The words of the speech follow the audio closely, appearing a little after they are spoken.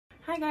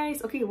Hi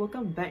guys, okay,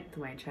 welcome back to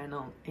my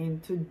channel. In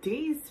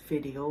today's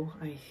video,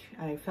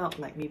 I felt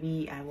like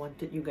maybe I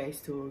wanted you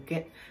guys to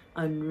get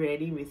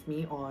unready with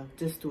me, or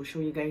just to show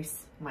you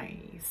guys my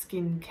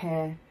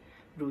skincare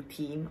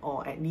routine,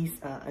 or at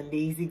least a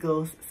lazy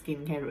girl's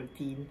skincare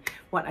routine.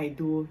 What I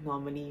do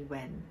normally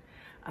when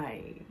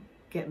I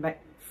get back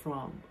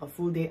from a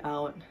full day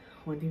out,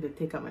 wanting to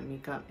take out my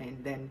makeup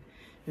and then,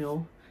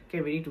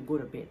 get ready to go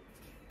to bed.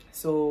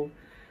 So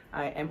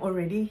I am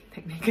already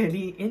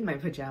technically in my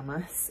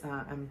pajamas.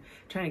 I'm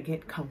trying to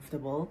get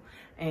comfortable,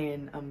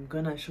 and I'm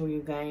gonna show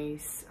you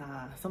guys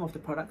some of the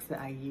products that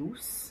I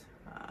use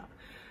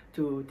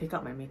to take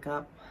out my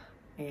makeup,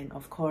 and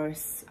of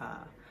course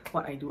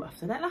what I do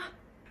after that lah.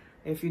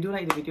 If you do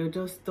like the video,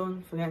 just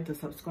don't forget to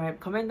subscribe.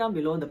 Comment down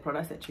below the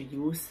products that you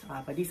use,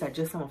 but these are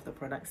just some of the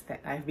products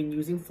that I've been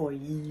using for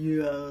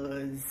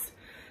years.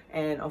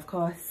 And of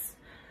course,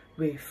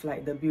 with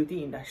like the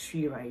beauty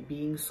industry, right,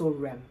 being so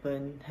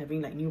rampant,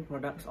 having like new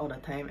products all the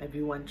time,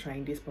 everyone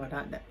trying this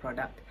product, that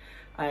product,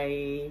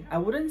 I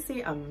wouldn't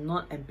say I'm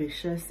not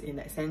ambitious in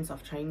that sense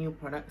of trying new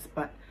products,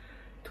 but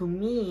to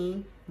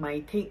me, my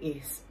take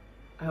is,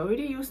 I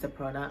already use the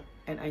product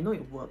and I know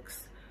it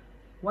works.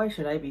 Why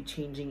should I be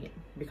changing it?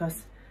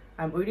 Because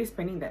I'm already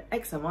spending that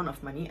X amount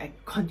of money, I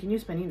continue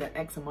spending that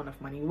X amount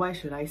of money. Why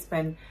should I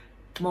spend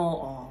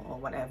more or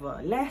whatever?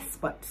 Less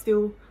but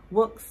still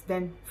works,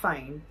 then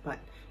fine. But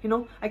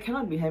I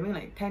cannot be having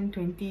like 10,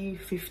 20,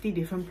 50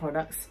 different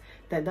products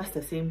that does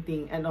the same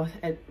thing. And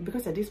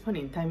because at this point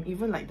in time,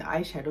 even like the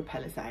eyeshadow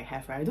palettes that I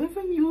have, right, I don't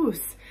even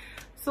use.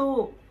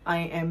 So I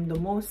am the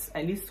most,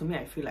 at least to me,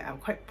 I feel like I'm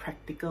quite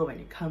practical when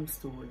it comes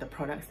to the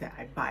products that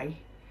I buy.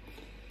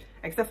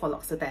 Except for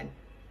L'Occitane.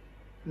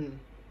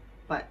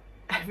 But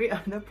every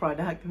other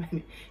product,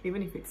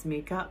 even if it's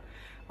makeup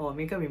or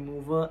makeup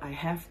remover, I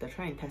have the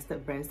tried and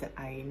tested brands that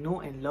I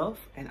know and love,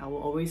 and I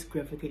will always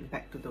gravitate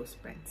back to those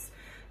brands.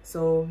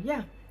 So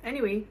yeah,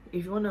 anyway,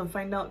 if you want to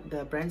find out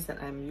the brands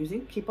that I'm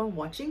using, keep on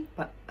watching.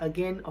 But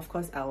again, of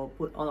course, I will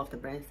put all of the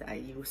brands that I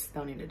use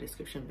down in the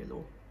description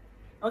below.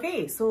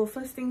 Okay, so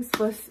first things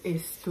first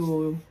is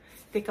to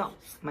take out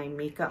my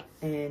makeup,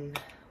 and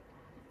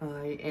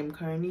I am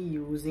currently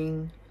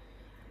using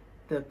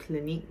the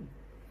Clinique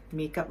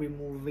makeup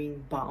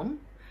removing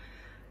balm.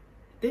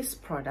 This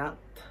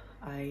product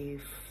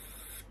I've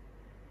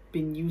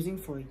been using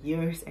for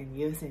years and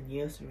years and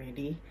years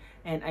already,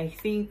 and I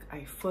think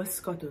I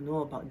first got to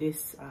know about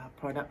this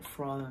product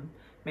from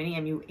Manny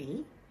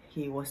MUA.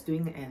 He was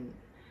doing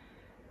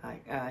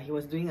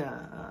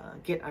a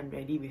get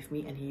unready with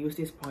me, and he used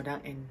this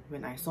product, and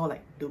when I saw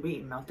like the way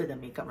it melted the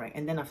makeup, right,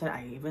 and then after that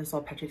I even saw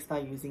Patrick Star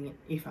using it,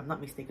 if I'm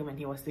not mistaken, when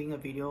he was doing a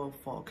video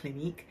for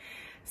Clinique.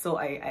 So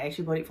I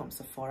actually bought it from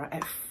Sephora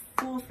at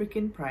full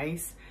freaking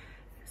price.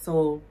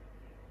 So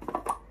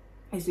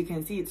as you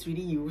can see, it's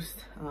really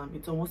used.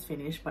 It's almost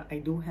finished, but I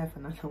do have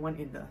another one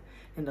in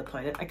the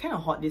toilet. I kind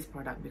of hoard this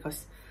product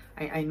because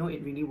I know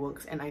it really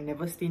works, and I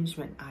never stinge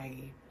when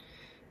I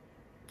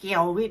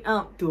gel it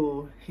up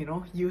to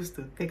use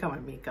to take out my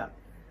makeup.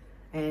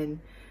 And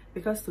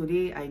because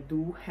today I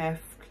do have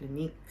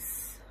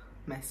Clinique's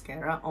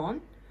mascara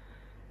on,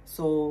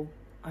 so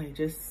I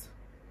just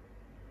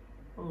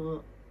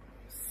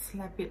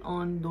slap it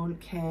on, don't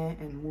care,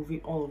 and move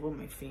it all over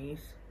my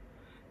face.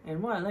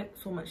 And what I like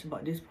so much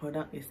about this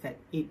product is that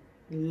it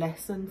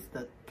lessens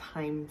the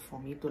time for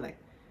me to like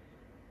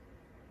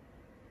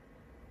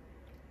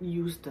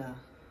use the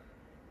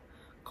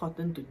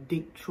cotton to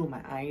dig through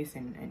my eyes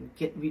and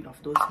get rid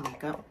of those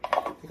makeup,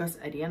 because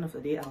at the end of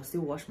the day, I'll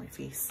still wash my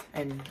face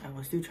and I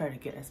will still try to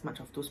get as much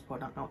of those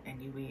products out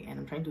anyway, and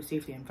I'm trying to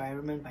save the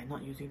environment by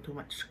not using too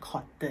much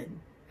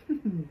cotton.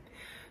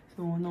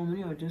 So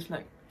normally I'll just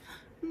like,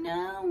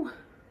 no,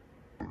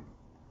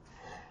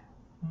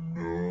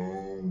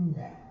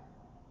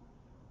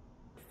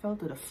 fell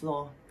to the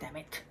floor, damn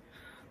it.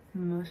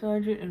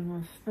 Massage it in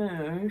my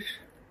face.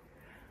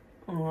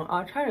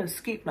 I'll try to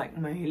skip like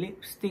my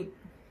lipstick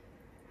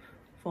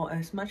for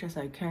as much as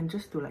I can,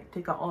 just to like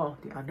take out all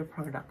of the other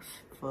products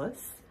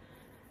first,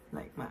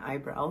 like my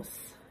eyebrows.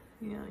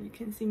 Yeah, you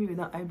can see me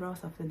without eyebrows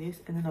after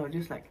this, and then I'll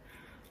just like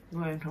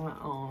go into my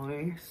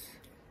eyes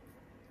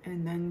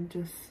and then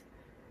just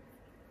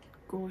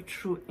go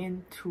through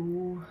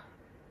into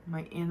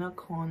my inner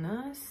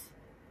corners,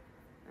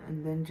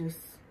 and then just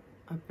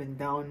up and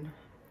down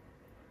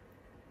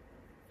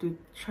to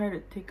try to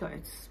take out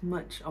as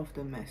much of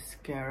the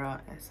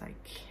mascara as I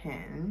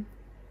can.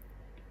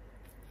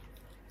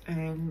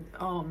 And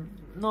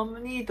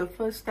normally the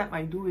first step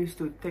I do is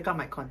to take out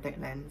my contact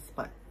lens,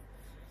 but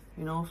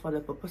for the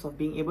purpose of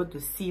being able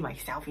to see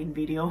myself in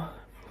video,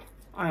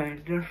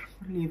 I'm just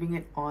leaving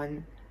it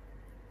on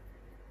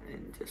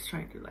and just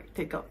trying to like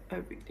take out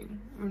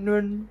everything, and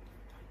then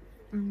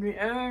in the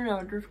end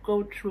I'll just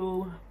go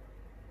through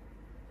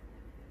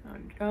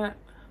like that.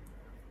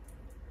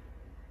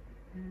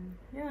 And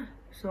yeah,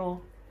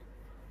 so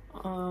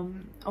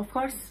of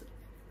course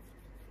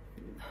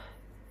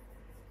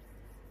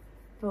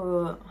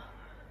the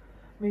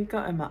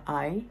makeup in my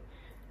eye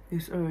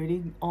is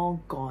already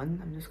all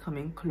gone. I'm just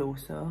coming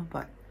closer,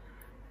 but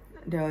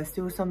there are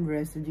still some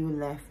residue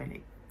left when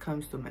it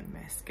comes to my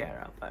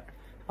mascara, but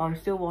I'll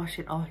still wash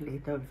it off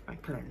later with my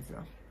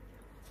cleanser.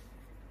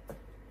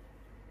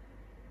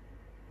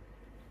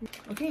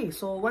 Okay,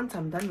 so once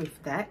I'm done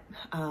with that,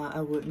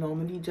 I would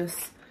normally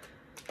just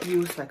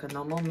use like a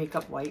normal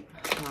makeup wipe.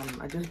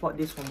 I just bought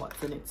this from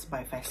Watson. It's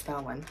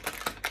Bifesta one.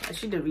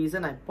 Actually, the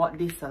reason I bought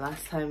this the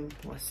last time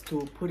was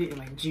to put it in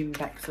my gym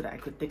bag so that I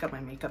could take up my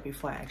makeup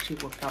before I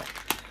actually work out.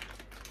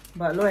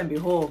 But lo and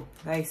behold,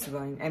 guys,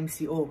 we're in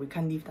MCO, we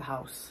can't leave the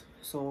house.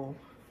 So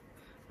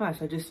might as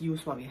well just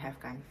use what we have,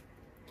 guys.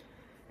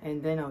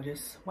 And then I'll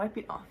just wipe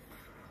it off.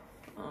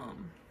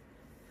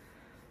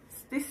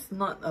 This is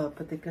not a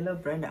particular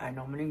brand that I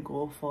normally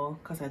go for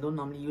because I don't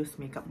normally use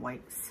makeup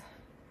wipes.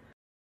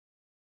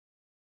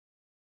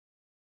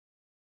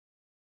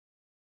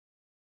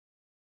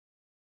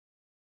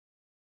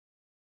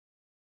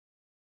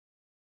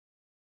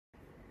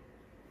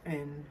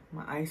 And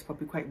my eyes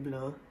probably quite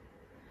blur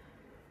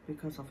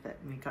because of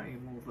that makeup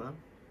remover.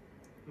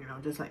 You know,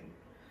 just like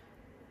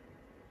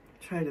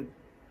try to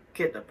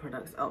get the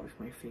products out with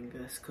my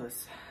fingers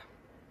because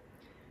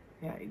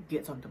yeah, it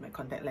gets onto my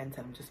contact lens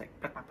and I'm just like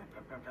blah, blah,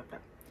 blah, blah, blah, blah.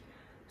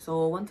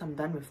 So once I'm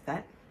done with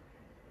that,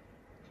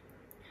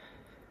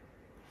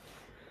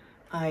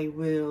 I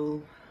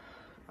will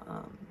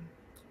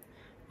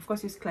of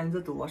course use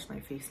cleanser to wash my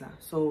face lah.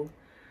 So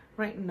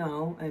right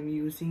now I'm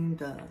using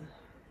the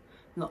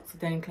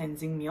L'Occitane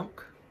cleansing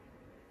milk.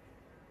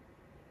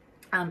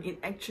 It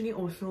actually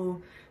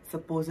also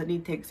supposedly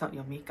takes out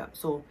your makeup,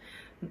 so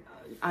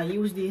I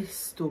use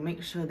this to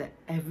make sure that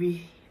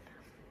every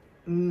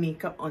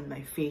makeup on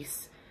my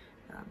face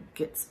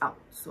gets out.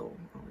 So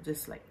I'll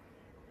just like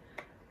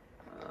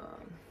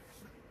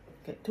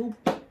get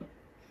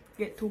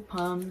two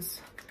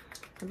palms,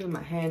 put it in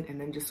my hand,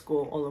 and then just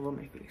go all over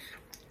my face.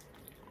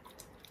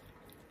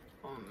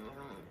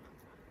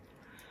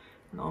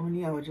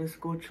 Normally I would just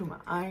go through my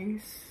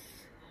eyes,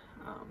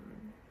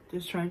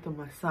 just trying to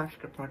massage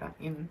the product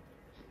in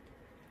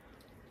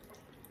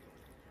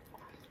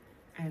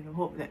and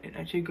hope that it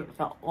actually gets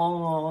out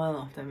all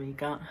of the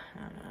makeup.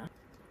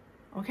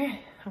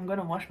 Okay, I'm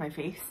gonna wash my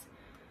face,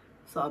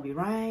 so I'll be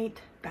right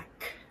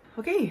back.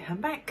 Okay,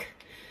 I'm back.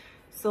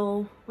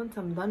 So once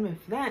I'm done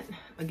with that,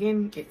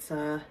 again, it's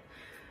a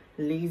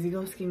lazy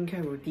girl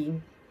skincare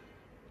routine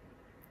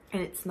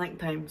and it's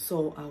nighttime,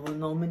 so I will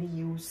normally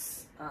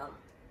use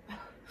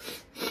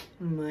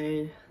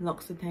my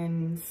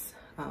L'Occitane's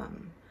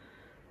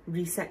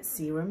Reset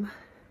Serum.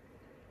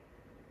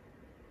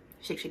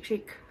 Shake, shake,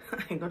 shake.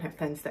 I don't have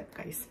 10 steps,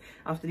 guys.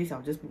 After this,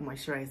 I'll just put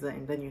moisturizer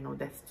and then, you know,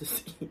 that's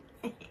just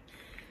it.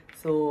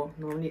 So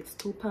normally it's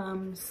 2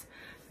 pumps,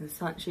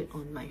 massage it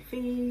on my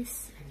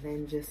face, and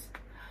then just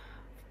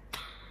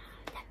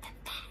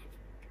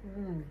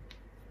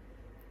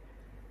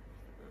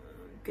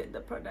get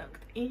the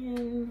product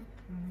in.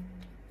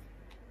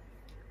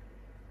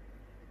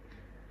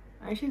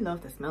 I actually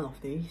love the smell of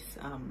this.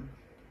 I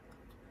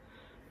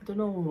don't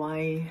know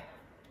why.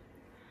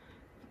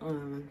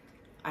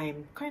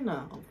 I'm kind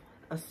of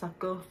a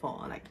sucker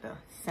for like the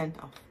scent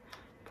of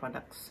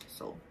products.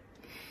 So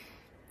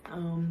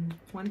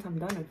once I'm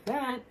done with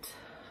that,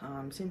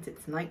 since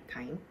it's night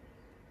time,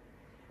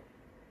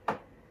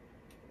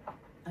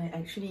 I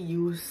actually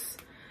use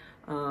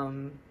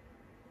the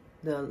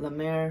La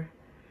Mer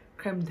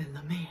Creme De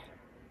La Mer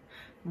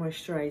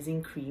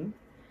moisturizing cream,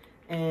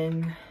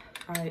 and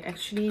I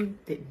actually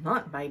did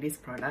not buy this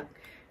product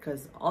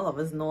because all of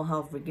us know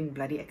how freaking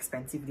bloody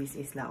expensive this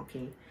is lah,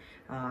 okay?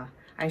 I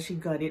actually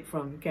got it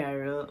from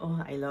Carol.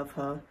 Oh, I love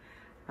her.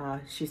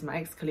 She's my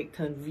ex-colleague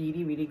turned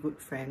really good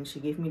friend. She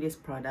gave me this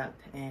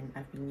product and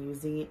I've been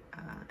using it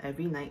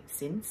every night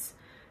since.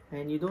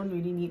 And you don't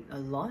really need a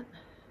lot,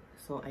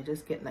 so I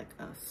just get like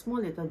a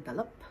small little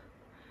dollop.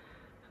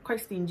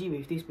 Quite stingy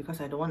with this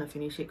because I don't want to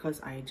finish it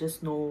because I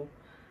just know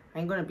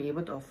I'm gonna be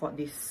able to afford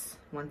this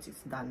once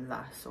it's done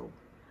lah. So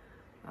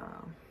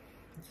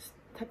just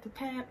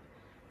tap,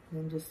 and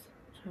then just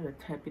try to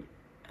tap it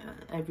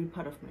every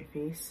part of my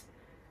face.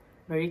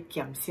 Very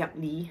kiam siap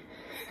li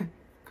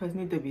because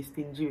need to be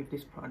stingy with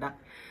this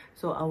product.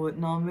 So I would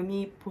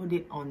normally put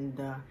it on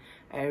the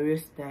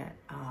areas that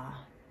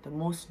are the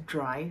most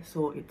dry.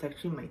 So it's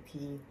actually my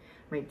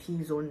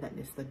T zone that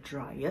is the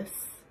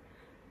driest.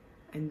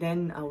 And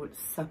then I would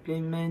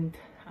supplement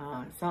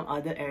some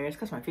other areas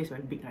because my face is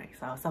very big, right?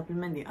 So I'll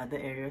supplement the other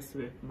areas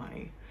with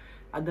my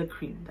other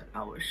cream that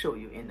I will show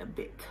you in a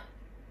bit.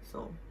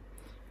 So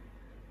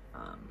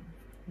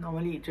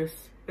normally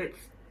it's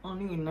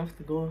only enough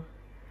to go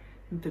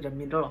into the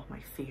middle of my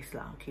face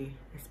lah, okay?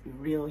 Let's be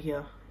real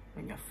here.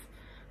 When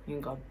you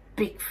got a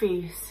big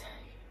face,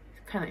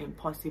 it's kind of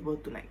impossible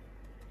to like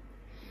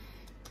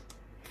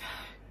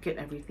get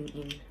everything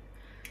in.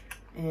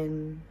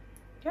 And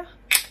yeah,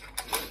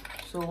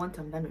 so once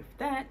I'm done with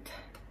that,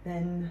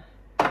 then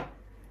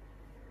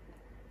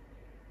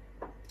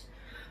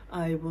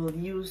I will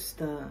use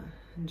the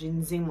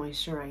GinZing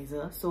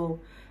moisturizer.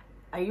 So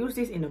I use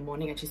this in the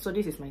morning actually, so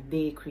this is my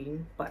day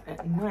cream, but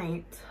at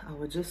night I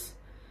will just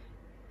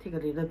take a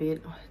little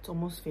bit. Oh, it's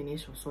almost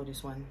finished also,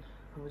 this one.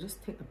 I'll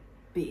just take a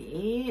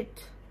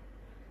bit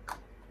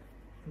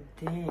and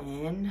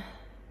then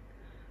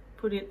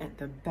put it at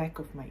the back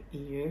of my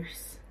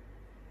ears,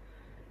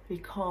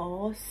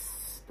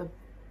 because the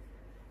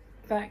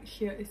back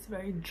here is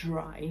very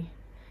dry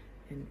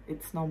and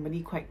it's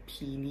normally quite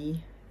peely,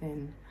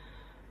 and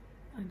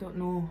I don't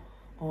know,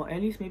 or at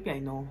least maybe I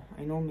know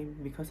maybe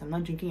because I'm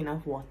not drinking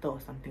enough water or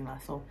something lah,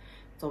 so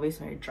it's always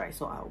very dry.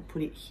 So I'll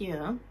put it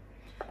here,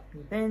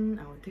 and then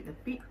I will take a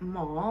bit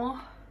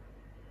more.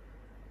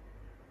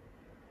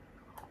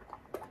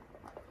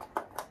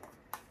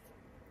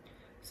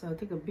 So I'll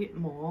take a bit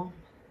more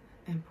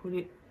and put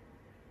it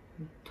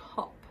on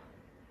top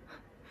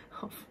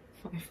of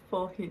my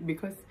forehead,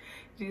 because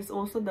it is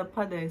also the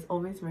part that is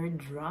always very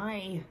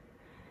dry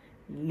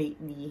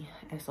lately.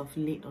 As of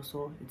late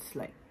also, it's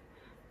like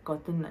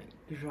gotten like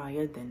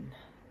drier than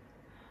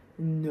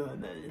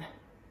normal.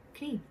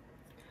 Okay,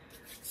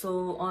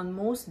 so on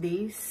most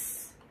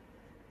days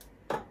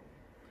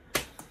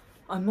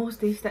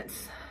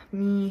that's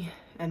me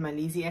and my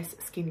lazy ass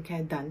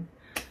skincare done.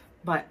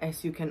 But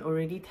as you can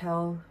already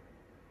tell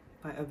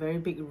by a very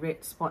big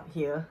red spot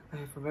here, I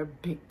have a very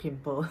big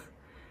pimple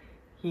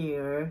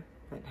here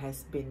that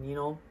has been, you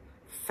know,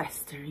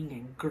 festering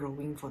and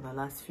growing for the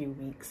last few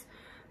weeks.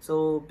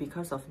 So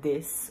because of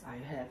this, I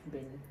have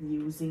been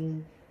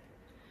using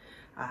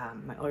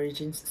my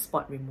Origins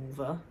spot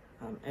remover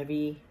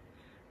every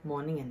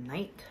morning and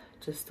night,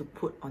 just to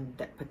put on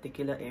that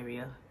particular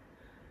area.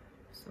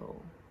 So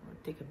I'll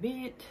take a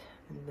bit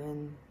and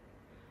then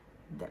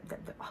dab.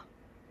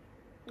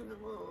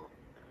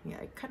 Yeah,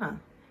 it kind of,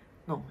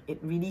 no, it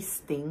really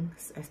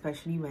stings,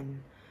 especially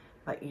when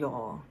like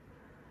your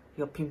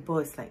pimple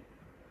is like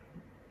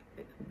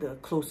the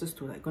closest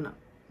to like gonna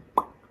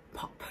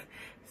pop.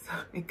 So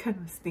it kind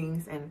of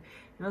stings, and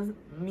you know,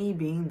 me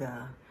being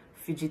the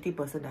fidgety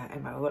person that I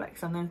am, I will like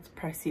sometimes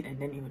press it and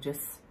then it will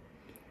just,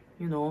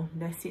 you know,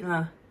 that's it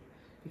lah,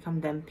 become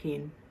damn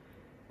pain.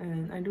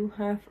 And I do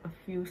have a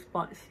few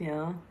spots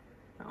here,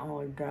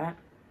 all that.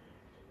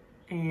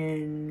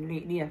 And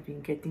lately I've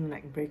been getting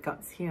like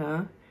breakouts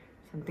here.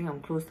 Something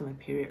I'm close to my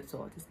period,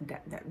 so I'll just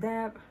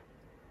dab.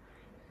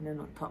 And then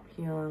on top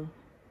here,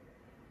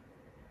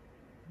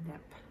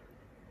 dab.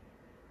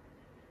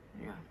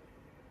 Yeah.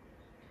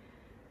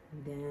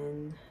 And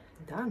then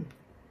done.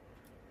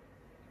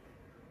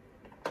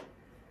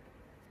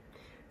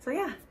 So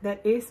yeah,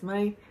 that is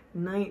my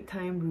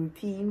nighttime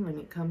routine when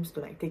it comes to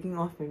like taking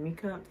off my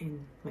makeup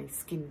and my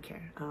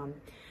skincare.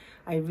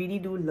 I really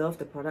do love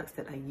the products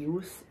that I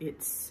use.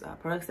 It's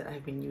products that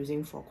I've been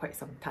using for quite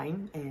some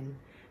time, and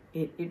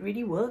it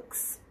really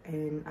works,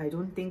 and I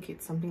don't think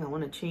it's something I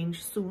want to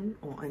change soon,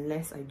 or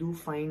unless I do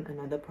find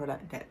another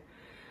product that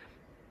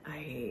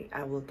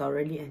I will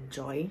thoroughly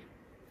enjoy.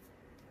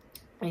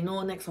 I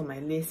know next on my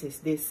list is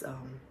this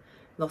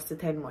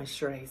L'Occitane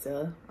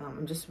moisturizer.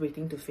 I'm just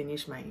waiting to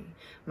finish my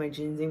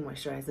GinZing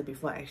moisturizer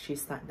before I actually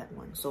start that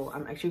one, so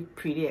I'm actually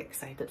pretty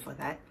excited for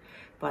that.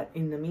 But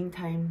in the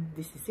meantime,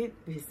 this is it.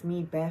 This is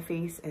me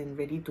barefaced and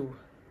ready to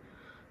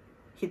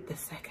hit the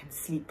sack and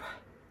sleep.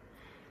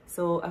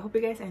 So I hope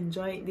you guys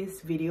enjoyed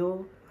this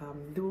video.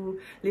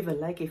 Do leave a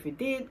like if you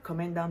did.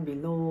 Comment down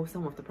below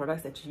some of the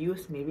products that you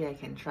use. Maybe I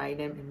can try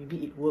them and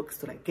maybe it works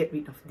to like get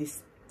rid of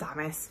this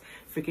dumbass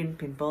freaking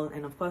pimple.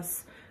 And of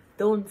course,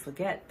 don't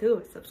forget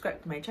to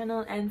subscribe to my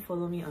channel and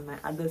follow me on my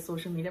other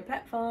social media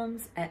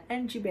platforms at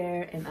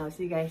ngbear, and I'll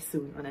see you guys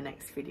soon on the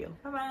next video.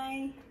 Bye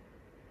bye!